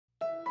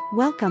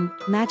Welcome,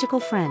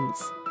 magical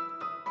friends.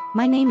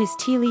 My name is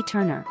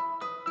Teelieturner.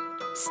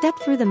 Step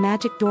through the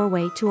magic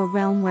doorway to a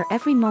realm where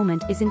every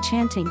moment is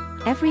enchanting,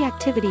 every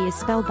activity is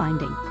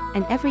spellbinding,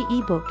 and every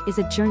ebook is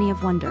a journey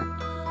of wonder.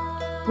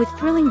 With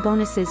thrilling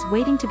bonuses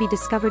waiting to be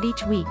discovered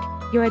each week,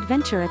 your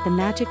adventure at the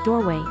magic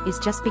doorway is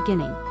just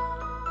beginning.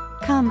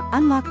 Come,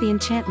 unlock the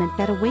enchantment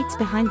that awaits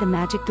behind the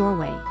magic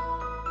doorway.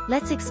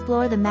 Let's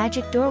explore the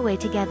magic doorway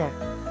together.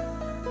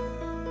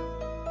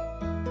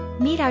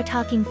 Meet our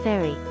talking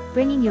fairy,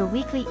 bringing your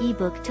weekly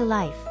ebook to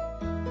life.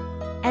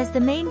 As the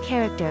main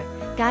character,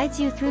 guides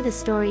you through the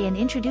story and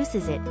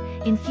introduces it,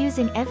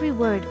 infusing every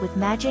word with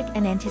magic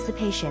and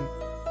anticipation.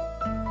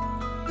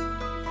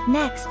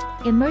 Next,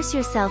 immerse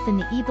yourself in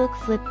the ebook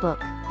flip book.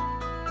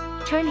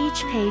 Turn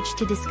each page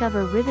to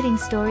discover riveting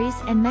stories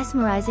and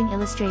mesmerizing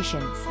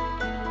illustrations.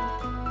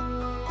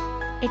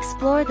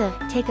 Explore the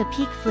Take a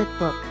Peek flip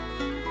book.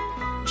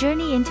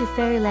 Journey into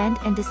fairyland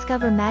and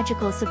discover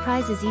magical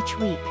surprises each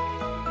week.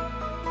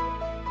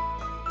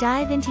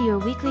 Dive into your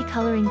weekly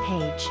coloring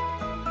page.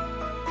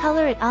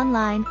 Color it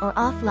online or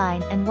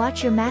offline and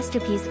watch your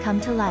masterpiece come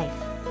to life.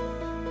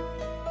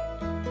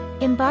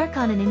 Embark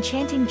on an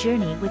enchanting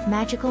journey with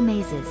magical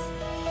mazes.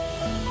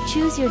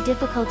 Choose your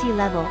difficulty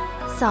level,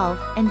 solve,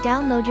 and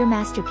download your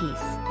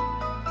masterpiece.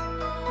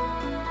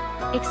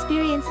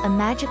 Experience a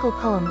magical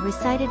poem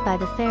recited by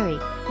the fairy,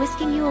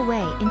 whisking you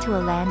away into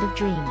a land of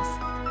dreams.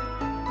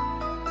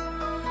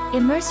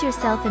 Immerse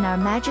yourself in our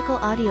magical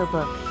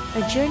audiobook,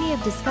 a journey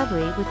of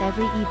discovery with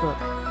every ebook.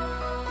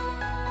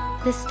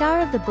 The star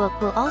of the book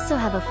will also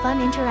have a fun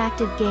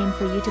interactive game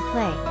for you to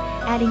play,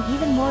 adding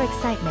even more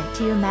excitement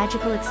to your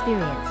magical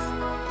experience.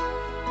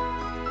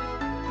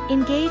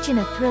 Engage in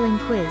a thrilling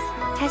quiz,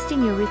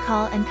 testing your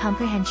recall and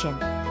comprehension.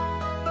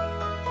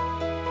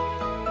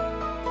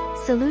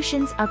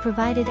 Solutions are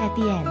provided at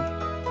the end.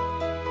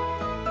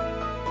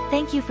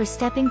 Thank you for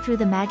stepping through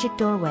the magic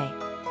doorway.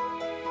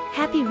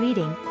 Happy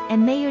reading,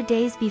 and may your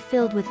days be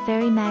filled with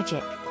fairy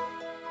magic.